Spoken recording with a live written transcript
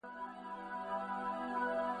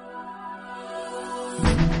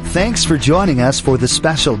Thanks for joining us for the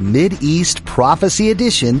special Mid-East Prophecy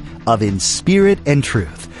edition of In Spirit and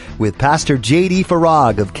Truth with Pastor J.D.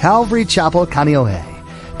 Farag of Calvary Chapel, Kaneohe.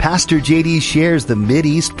 Pastor J.D. shares the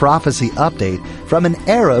Mid-East Prophecy update from an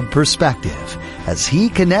Arab perspective as he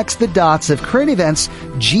connects the dots of current events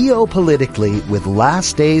geopolitically with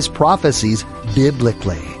last days prophecies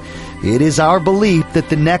biblically. It is our belief that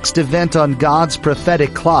the next event on God's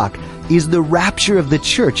prophetic clock is the rapture of the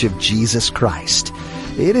Church of Jesus Christ.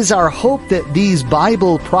 It is our hope that these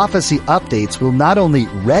Bible prophecy updates will not only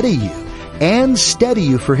ready you and steady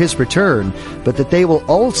you for His return, but that they will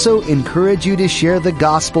also encourage you to share the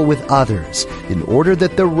gospel with others in order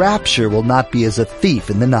that the rapture will not be as a thief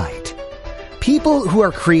in the night. People who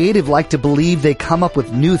are creative like to believe they come up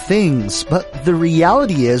with new things, but the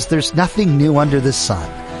reality is there's nothing new under the sun.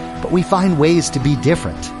 But we find ways to be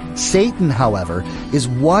different. Satan, however, is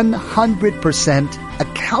 100% a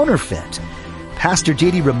counterfeit. Pastor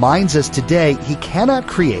J.D. reminds us today he cannot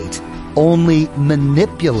create, only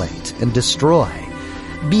manipulate and destroy.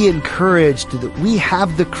 Be encouraged that we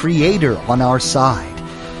have the Creator on our side.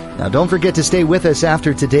 Now don't forget to stay with us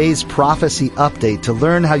after today's prophecy update to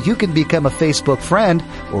learn how you can become a Facebook friend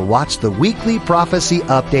or watch the weekly prophecy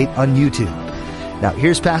update on YouTube. Now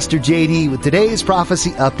here's Pastor J.D. with today's prophecy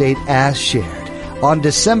update as shared on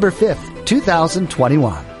December 5th,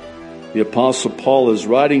 2021. The Apostle Paul is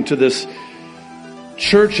writing to this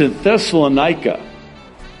church in Thessalonica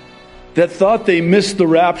that thought they missed the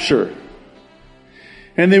rapture.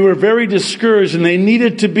 And they were very discouraged and they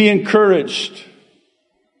needed to be encouraged.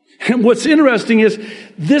 And what's interesting is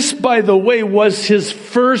this, by the way, was his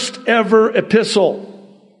first ever epistle.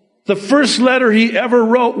 The first letter he ever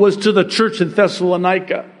wrote was to the church in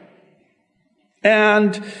Thessalonica.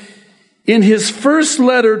 And in his first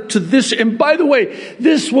letter to this, and by the way,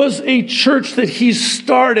 this was a church that he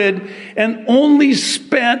started and only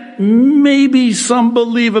spent, maybe some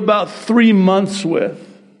believe, about 3 months with.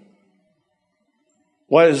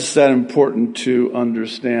 Why is that important to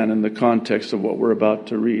understand in the context of what we're about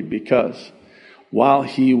to read? Because while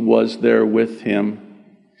he was there with him,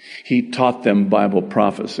 he taught them Bible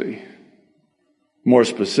prophecy. More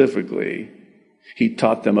specifically, he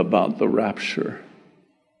taught them about the rapture.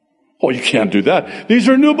 Oh, you can't do that. These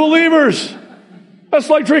are new believers. That's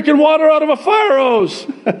like drinking water out of a fire hose.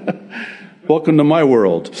 Welcome to my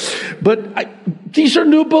world. But these are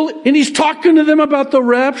new believers. And he's talking to them about the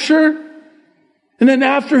rapture. And then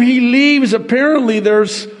after he leaves, apparently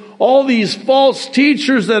there's all these false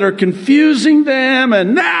teachers that are confusing them.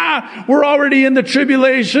 And we're already in the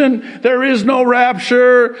tribulation. There is no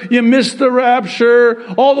rapture. You missed the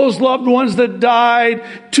rapture. All those loved ones that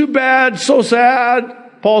died. Too bad. So sad.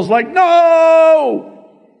 Paul's like, no!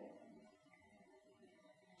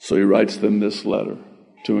 So he writes them this letter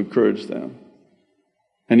to encourage them.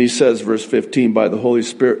 And he says, verse 15, by the Holy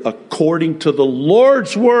Spirit, according to the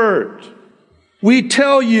Lord's word, we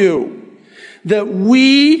tell you that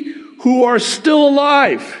we who are still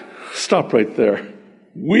alive, stop right there.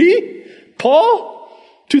 We? Paul?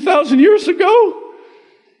 2,000 years ago?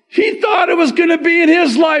 He thought it was going to be in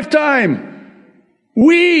his lifetime.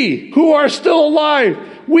 We who are still alive.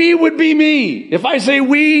 We would be me. If I say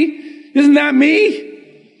we, isn't that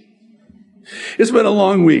me? It's been a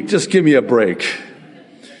long week. Just give me a break.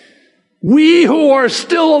 We who are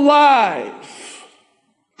still alive,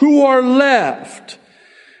 who are left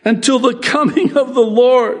until the coming of the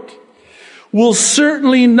Lord, will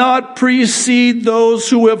certainly not precede those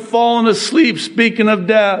who have fallen asleep, speaking of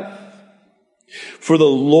death. For the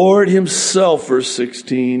Lord himself, verse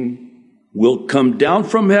 16, will come down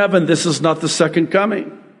from heaven. This is not the second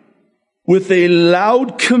coming. With a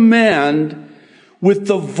loud command, with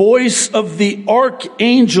the voice of the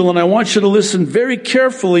archangel. And I want you to listen very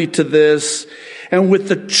carefully to this. And with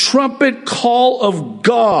the trumpet call of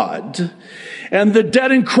God, and the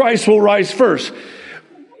dead in Christ will rise first.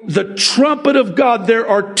 The trumpet of God. There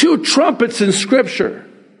are two trumpets in Scripture.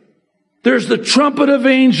 There's the trumpet of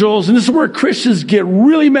angels, and this is where Christians get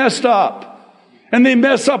really messed up. And they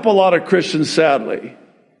mess up a lot of Christians, sadly.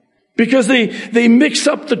 Because they mix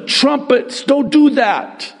up the trumpets. Don't do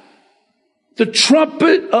that. The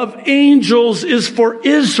trumpet of angels is for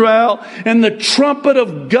Israel, and the trumpet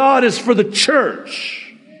of God is for the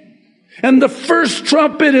church. And the first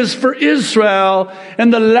trumpet is for Israel,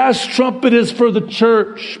 and the last trumpet is for the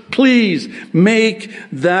church. Please make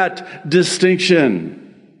that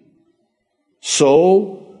distinction.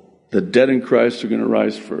 So, the dead in Christ are going to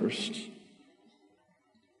rise first.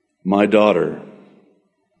 My daughter,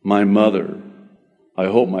 my mother, I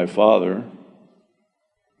hope my father,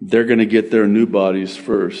 they're going to get their new bodies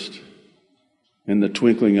first in the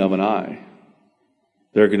twinkling of an eye.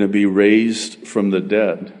 They're going to be raised from the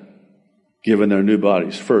dead, given their new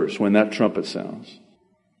bodies first, when that trumpet sounds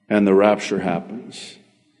and the rapture happens.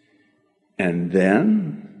 And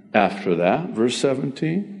then, after that, verse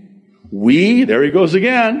 17, there he goes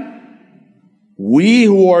again, we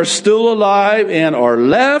who are still alive and are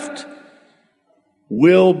left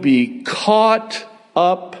will be caught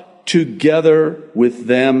up together with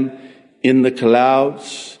them in the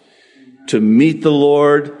clouds to meet the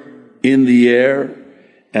Lord in the air,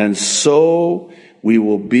 and so we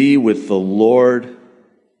will be with the Lord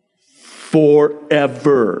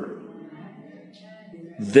forever.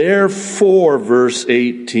 Therefore, verse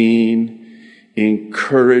 18,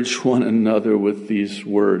 encourage one another with these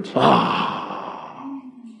words.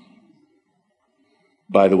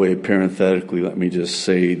 By the way, parenthetically, let me just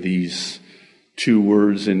say these two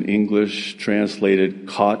words in English translated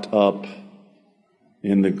caught up.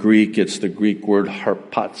 In the Greek, it's the Greek word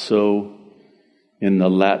harpazo. In the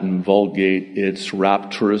Latin Vulgate, it's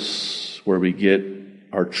rapturus, where we get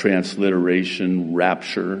our transliteration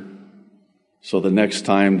rapture. So the next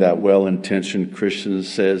time that well-intentioned Christian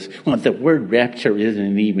says, well, the word rapture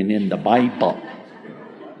isn't even in the Bible.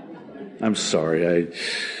 I'm sorry,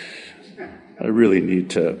 I really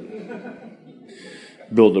need to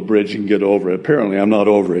build a bridge and get over it. Apparently I'm not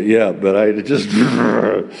over it yet, but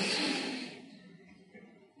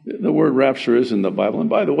the word rapture is in the Bible. And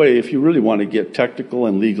by the way, if you really want to get technical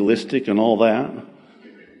and legalistic and all that,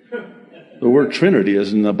 the word Trinity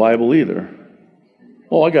isn't in the Bible either.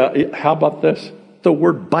 How about this? The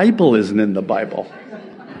word Bible isn't in the Bible.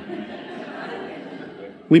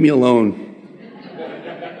 Leave me alone.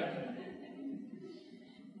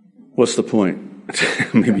 What's the point?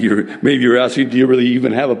 maybe you're asking, do you really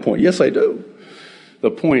even have a point? Yes, I do.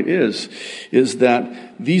 The point is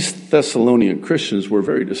that these Thessalonian Christians were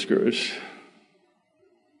very discouraged.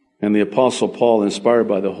 And the Apostle Paul, inspired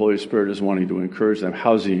by the Holy Spirit, is wanting to encourage them.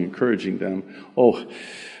 How's he encouraging them?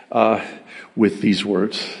 With these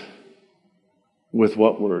words. With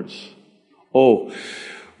what words?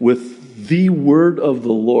 With the word of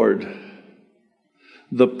the Lord.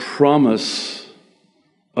 The promise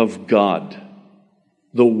of God.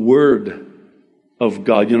 The word of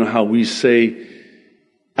God. You know how we say,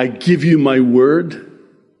 I give you my word?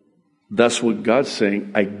 That's what God's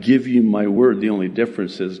saying. I give you my word. The only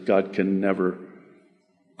difference is God can never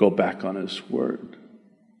go back on his word.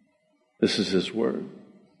 This is his word.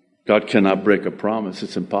 God cannot break a promise.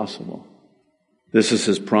 It's impossible. This is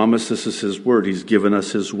his promise. This is his word. He's given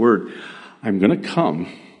us his word. I'm going to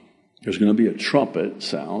come. There's going to be a trumpet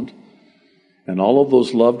sound. And all of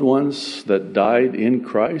those loved ones that died in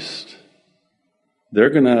Christ, they're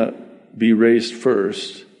going to be raised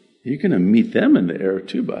first. You're going to meet them in the air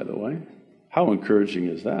too, by the way. How encouraging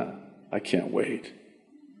is that? I can't wait.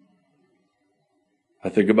 I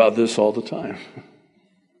think about this all the time.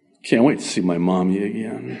 Can't wait to see my mommy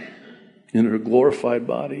again in her glorified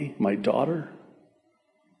body. My daughter,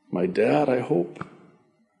 my dad, I hope.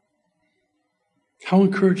 How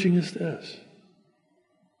encouraging is this?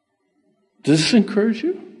 Does this encourage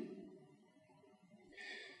you?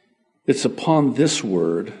 It's upon this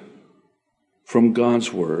word, from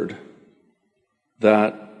God's word,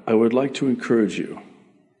 that I would like to encourage you.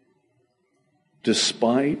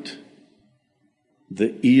 Despite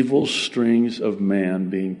the evil strings of man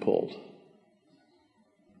being pulled.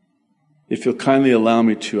 If you'll kindly allow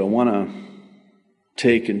me to, I want to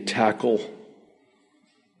take and tackle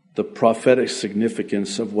the prophetic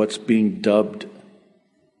significance of what's being dubbed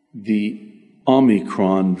the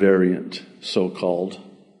Omicron variant, so-called,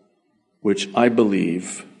 which I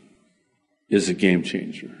believe is a game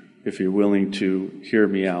changer. If you're willing to hear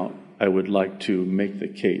me out, I would like to make the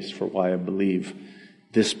case for why I believe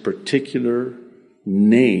this particular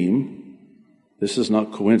name, this is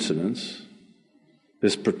not coincidence,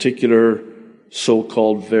 this particular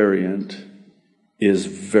so-called variant is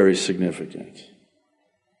very significant.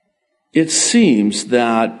 It seems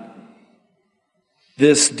that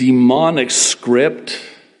this demonic script,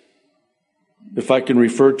 if I can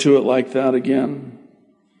refer to it like that again,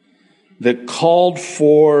 that called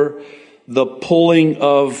for the pulling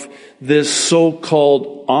of this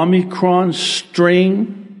so-called Omicron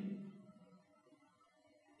string,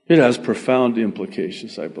 it has profound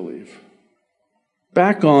implications, I believe.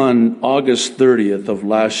 Back on August 30th of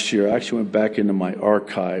last year, I actually went back into my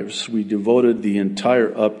archives. We devoted the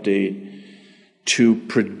entire update to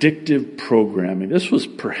predictive programming. This was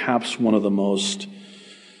perhaps one of the most,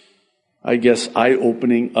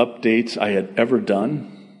 eye-opening updates I had ever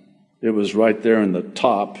done. It was right there in the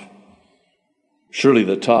top, surely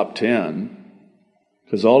the top 10,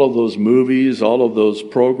 because all of those movies, all of those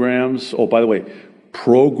programs, by the way,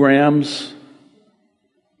 programs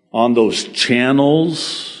on those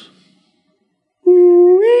channels.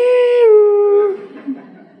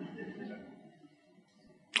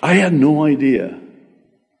 I had no idea.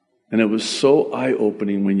 And it was so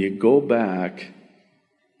eye-opening when you go back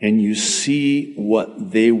and you see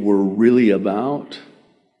what they were really about.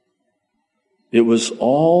 It was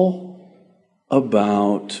all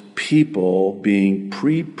about people being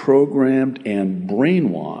pre-programmed and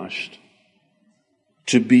brainwashed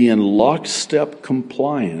to be in lockstep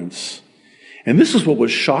compliance. And this is what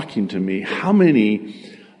was shocking to me, how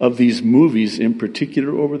many of these movies in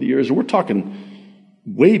particular over the years, and we're talking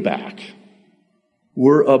way back,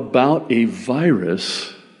 were about a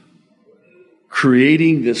virus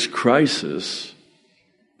creating this crisis,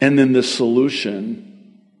 and then the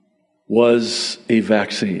solution was a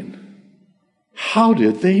vaccine. How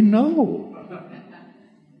did they know?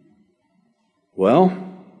 Well,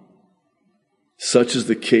 such is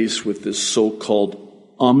the case with this so-called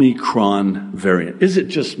Omicron variant. Is it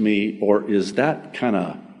just me, or is that kind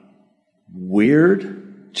of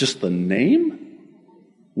weird? Just the name?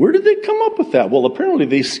 Where did they come up with that? Well, apparently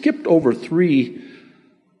they skipped over 3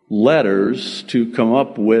 letters to come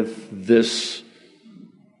up with this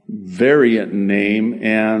variant name,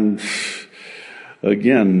 and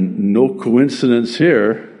again, no coincidence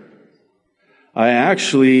here. I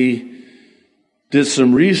actually did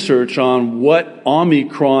some research on what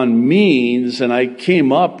Omicron means, and I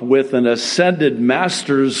came up with an Ascended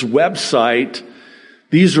Masters website.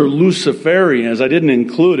 These are Luciferians. I didn't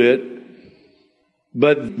include it,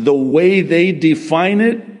 but the way they define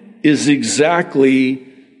it is exactly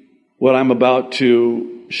what I'm about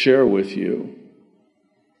to share with you.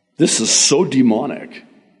 This is so demonic.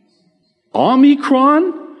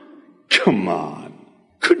 Omicron? Come on.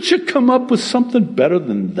 Couldn't you come up with something better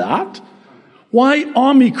than that? Why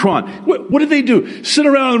Omicron? What did they do? Sit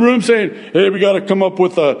around in the room saying, hey, we got to come up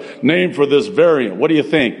with a name for this variant. What do you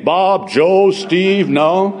think? Bob, Joe, Steve?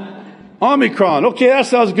 No? Omicron. Okay, that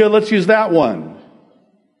sounds good. Let's use that one.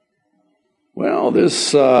 Well,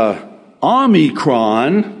 this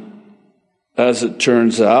Omicron, as it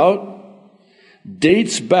turns out,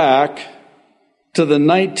 dates back to the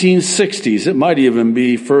 1960s. It might even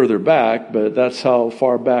be further back, but that's how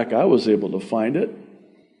far back I was able to find it.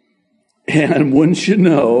 And wouldn't you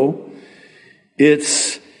know,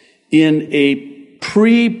 it's in a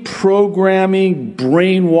pre-programming,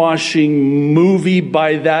 brainwashing movie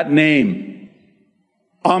by that name,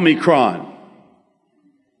 Omicron.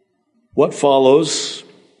 What follows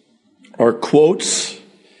are quotes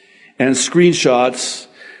and screenshots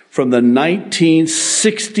from the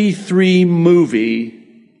 1963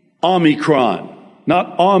 movie Omicron.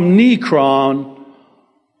 Not Omnicron,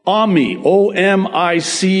 Omi, O-M-I-C-R-O-N.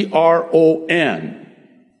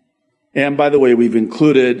 And by the way, we've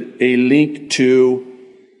included a link to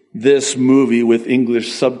this movie with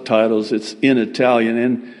English subtitles. It's in Italian,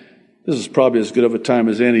 and this is probably as good of a time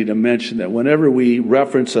as any to mention that whenever we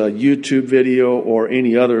reference a YouTube video or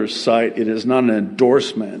any other site, it is not an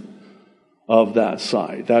endorsement of that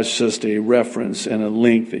site. That's just a reference and a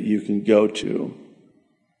link that you can go to.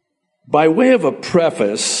 By way of a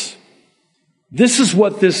preface, this is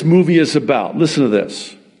what this movie is about. Listen to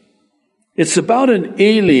this. It's about an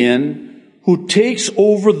alien who takes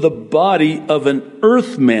over the body of an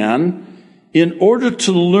Earthman in order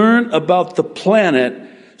to learn about the planet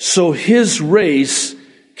so his race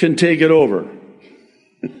can take it over.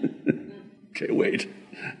 Okay, wait.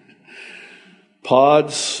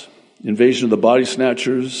 Pods, Invasion of the Body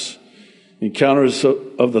Snatchers, Encounters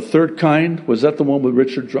of the Third Kind. Was that the one with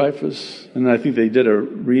Richard Dreyfuss? And I think they did a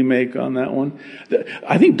remake on that one.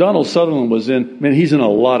 I think Donald Sutherland was in, man, he's in a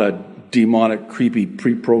lot of demonic, creepy,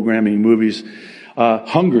 pre-programming movies.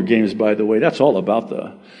 Hunger Games, by the way, that's all about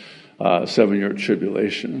the 7-year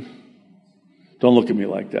tribulation. Don't look at me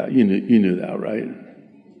like that. You knew that, right?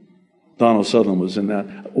 Donald Sutherland was in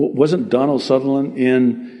that. Wasn't Donald Sutherland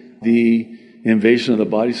in the Invasion of the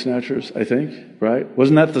Body Snatchers, I think, right?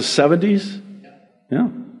 Wasn't that the 70s? Yeah.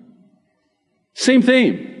 Same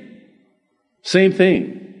theme. Same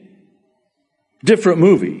thing. Different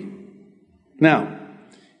movie. Now,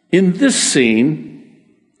 in this scene,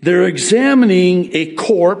 they're examining a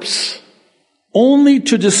corpse only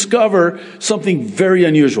to discover something very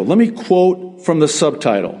unusual. Let me quote from the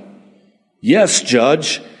subtitle. Yes,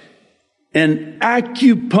 Judge, an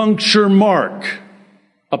acupuncture mark.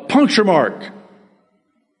 A puncture mark.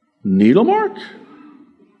 Needle mark?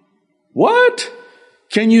 What?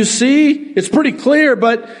 Can you see? It's pretty clear,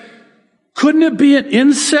 but couldn't it be an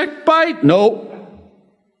insect bite? No.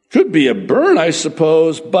 Could be a burn, I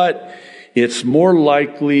suppose, but it's more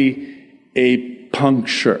likely a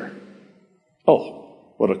puncture. Oh,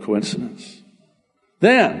 what a coincidence.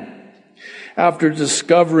 Then, after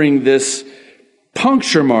discovering this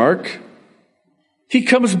puncture mark, he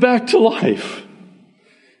comes back to life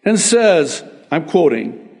and says, I'm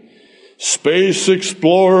quoting, Space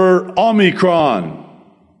Explorer Omicron,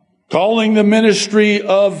 calling the Ministry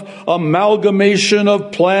of Amalgamation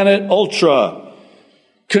of Planet Ultra,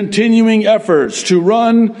 continuing efforts to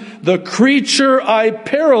run the creature I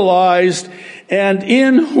paralyzed and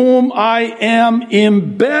in whom I am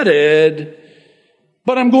embedded,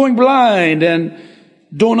 but I'm going blind and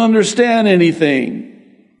don't understand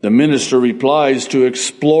anything. The minister replies to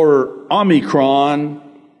Explorer Omicron,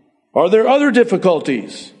 are there other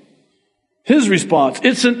difficulties? His response,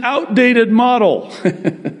 it's an outdated model.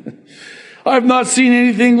 I've not seen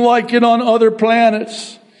anything like it on other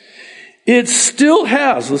planets. It still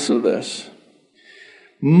has, listen to this,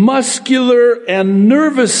 muscular and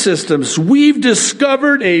nervous systems. We've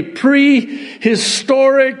discovered a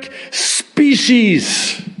prehistoric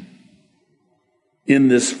species. In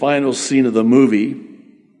this final scene of the movie,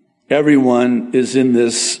 everyone is in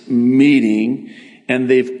this meeting, and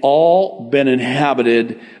they've all been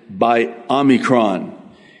inhabited by Omicron.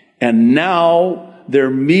 And now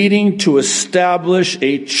they're meeting to establish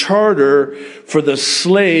a charter for the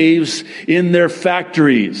slaves in their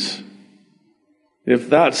factories.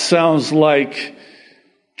 If that sounds like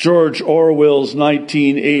George Orwell's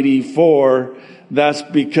 1984, that's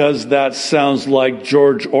because that sounds like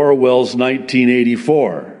George Orwell's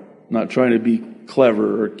 1984. I'm not trying to be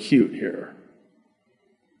clever or cute here.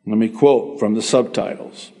 Let me quote from the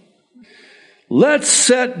subtitles. Let's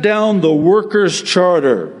set down the workers'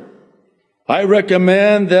 charter. I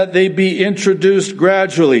recommend that they be introduced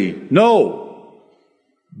gradually. No.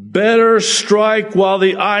 Better strike while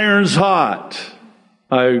the iron's hot.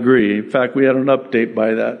 I agree. In fact, we had an update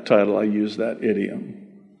by that title. I used that idiom.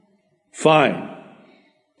 Fine.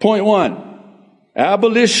 Point 1.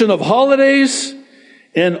 Abolition of holidays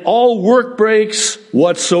and all work breaks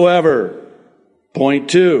whatsoever. Point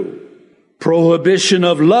 2. Prohibition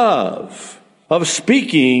of love, of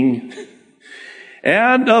speaking,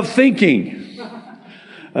 and of thinking.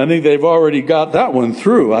 I think they've already got that one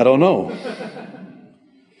through. I don't know.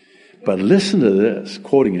 But listen to this,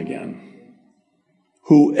 quoting again.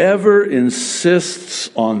 Whoever insists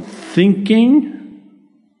on thinking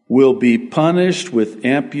will be punished with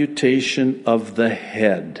amputation of the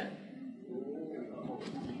head.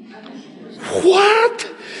 What?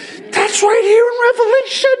 That's right here in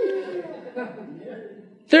Revelation.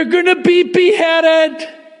 They're going to be beheaded.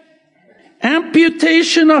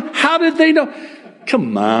 Amputation of, how did they know?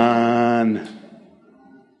 Come on.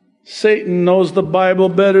 Satan knows the Bible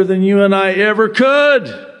better than you and I ever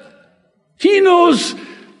could. He knows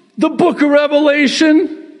the book of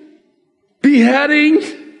Revelation. Beheading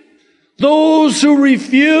those who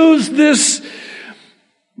refuse this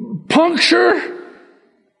puncture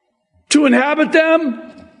to inhabit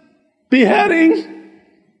them. Beheading.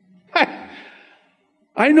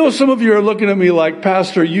 I know some of you are looking at me like,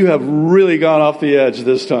 Pastor, you have really gone off the edge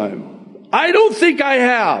this time. I don't think I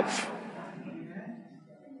have.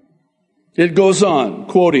 It goes on,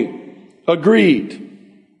 quoting, agreed.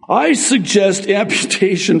 I suggest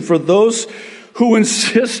amputation for those who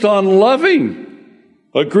insist on loving.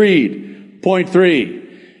 Agreed. Point 3,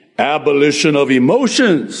 abolition of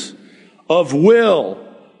emotions, of will,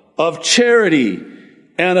 of charity,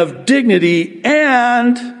 and of dignity,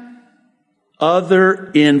 and other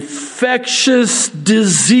infectious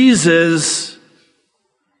diseases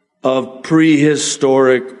of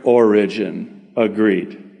prehistoric origin.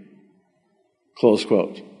 Agreed. Close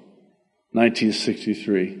quote.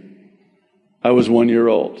 1963. I was 1 year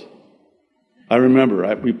old. I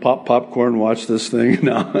remember, we popped popcorn, watched this thing.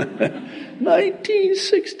 Now,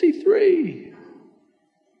 1963.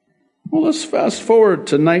 Well, let's fast forward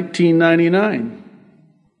to 1999.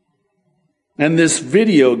 And this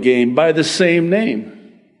video game by the same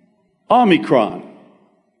name, Omicron,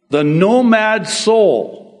 the Nomad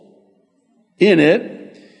Soul. In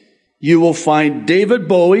it, you will find David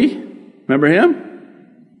Bowie, remember him?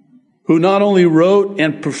 Who not only wrote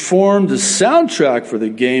and performed the soundtrack for the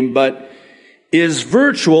game, but is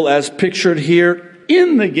virtual as pictured here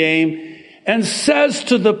in the game, and says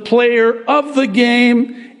to the player of the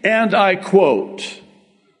game, and I quote,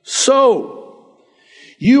 so,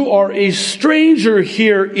 you are a stranger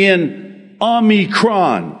here in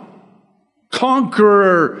Omicron,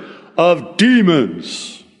 conqueror of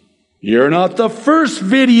demons. You're not the first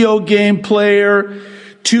video game player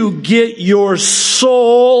to get your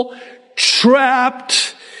soul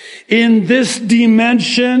trapped in this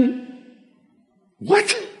dimension.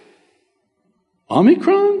 What?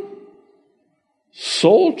 Omicron?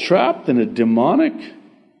 Soul trapped in a demonic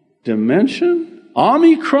dimension?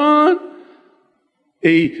 Omicron?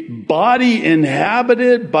 A body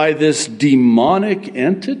inhabited by this demonic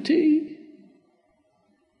entity?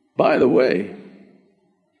 By the way,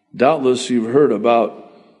 doubtless you've heard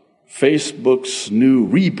about Facebook's new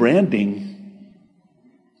rebranding.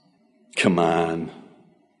 Come on.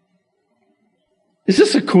 Is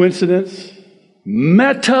this a coincidence?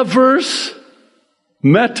 Metaverse?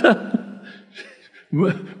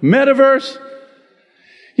 Metaverse?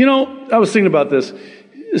 You know, I was thinking about this.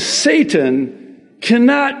 Satan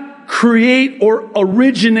cannot create or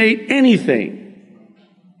originate anything.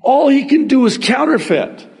 All he can do is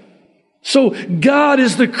counterfeit. So God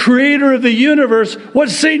is the creator of the universe.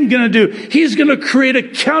 What's Satan going to do? He's going to create a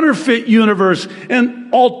counterfeit universe,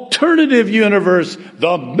 an alternative universe,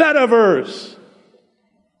 the metaverse.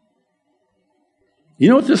 You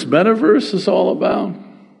know what this metaverse is all about?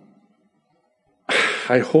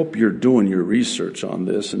 I hope you're doing your research on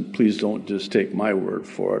this, and please don't just take my word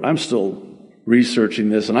for it. I'm still researching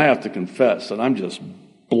this, and I have to confess that I'm just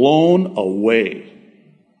blown away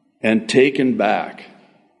and taken back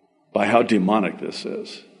by how demonic this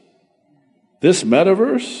is. This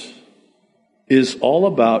metaverse is all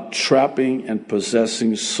about trapping and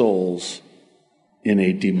possessing souls in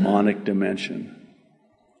a demonic dimension.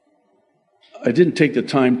 I didn't take the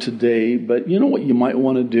time today, but you know what you might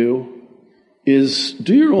want to do is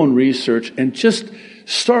do your own research and just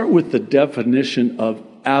start with the definition of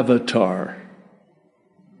avatar.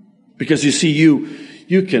 Because you see,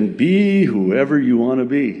 you can be whoever you want to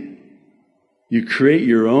be. You create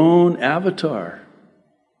your own avatar.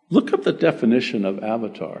 Look up the definition of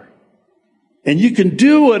avatar. And you can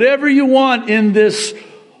do whatever you want in this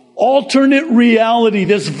alternate reality,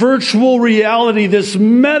 this virtual reality, this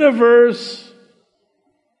metaverse,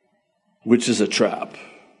 which is a trap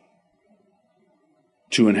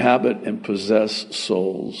to inhabit and possess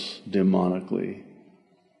souls demonically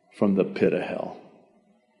from the pit of hell.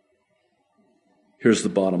 Here's the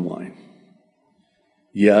bottom line.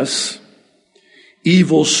 Yes,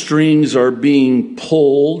 evil strings are being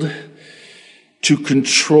pulled to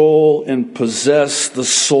control and possess the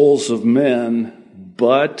souls of men,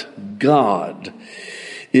 but God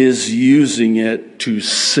is using it to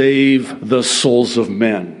save the souls of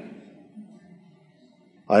men.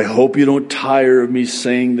 I hope you don't tire of me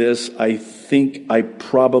saying this. I think I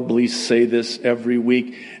probably say this every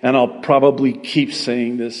week, and I'll probably keep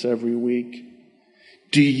saying this every week.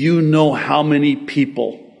 Do you know how many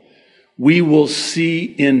people we will see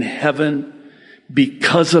in heaven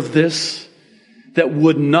because of this, that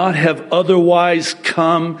would not have otherwise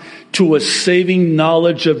come to a saving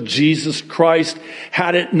knowledge of Jesus Christ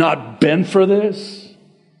had it not been for this?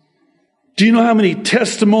 Do you know how many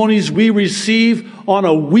testimonies we receive on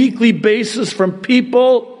a weekly basis from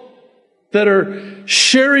people that are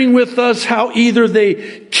sharing with us how either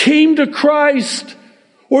they came to Christ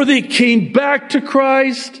or they came back to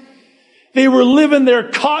Christ? They were living their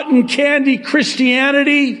cotton candy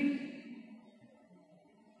Christianity.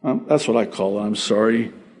 That's what I call it. I'm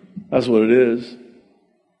sorry. That's what it is.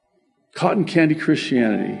 Cotton candy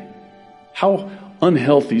Christianity. How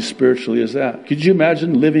unhealthy spiritually is that? Could you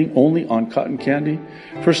imagine living only on cotton candy?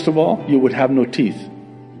 First of all, you would have no teeth.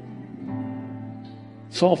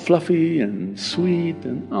 It's all fluffy and sweet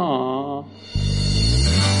and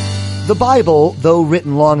The Bible, though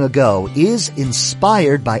written long ago, is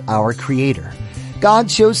inspired by our Creator. God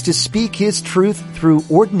chose to speak His truth through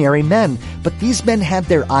ordinary men, but these men had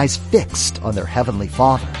their eyes fixed on their Heavenly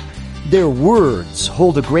Father. Their words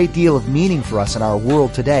hold a great deal of meaning for us in our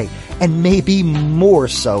world today, and maybe more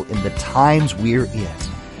so in the times we're in.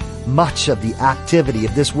 Much of the activity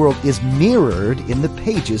of this world is mirrored in the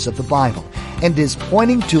pages of the Bible and is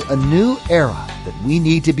pointing to a new era that we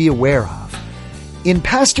need to be aware of. In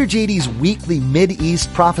Pastor JD's weekly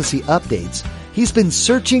Mideast Prophecy Updates, he's been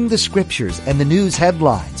searching the scriptures and the news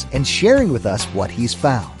headlines and sharing with us what he's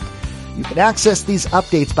found. You can access these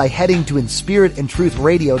updates by heading to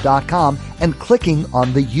inspiritandtruthradio.com and clicking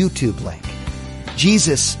on the YouTube link.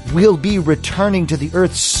 Jesus will be returning to the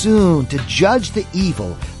earth soon to judge the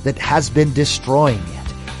evil that has been destroying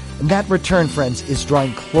it. And that return, friends, is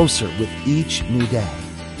drawing closer with each new day.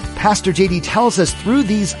 Pastor JD tells us through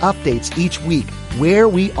these updates each week where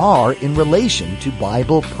we are in relation to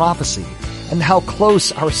Bible prophecy and how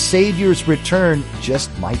close our Savior's return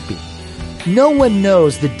just might be. No one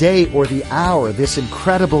knows the day or the hour this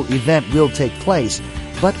incredible event will take place,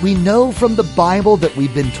 but we know from the Bible that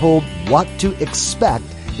we've been told what to expect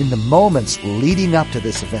in the moments leading up to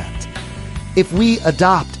this event. If we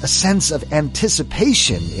adopt a sense of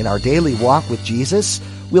anticipation in our daily walk with Jesus,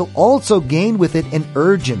 we'll also gain with it an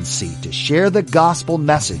urgency to share the gospel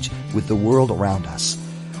message with the world around us.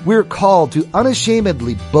 We're called to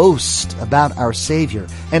unashamedly boast about our Savior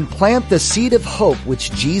and plant the seed of hope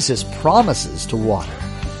which Jesus promises to water.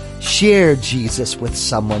 Share Jesus with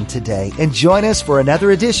someone today and join us for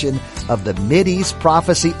another edition of the Mideast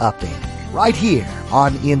Prophecy Update, right here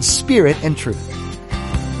on In Spirit and Truth.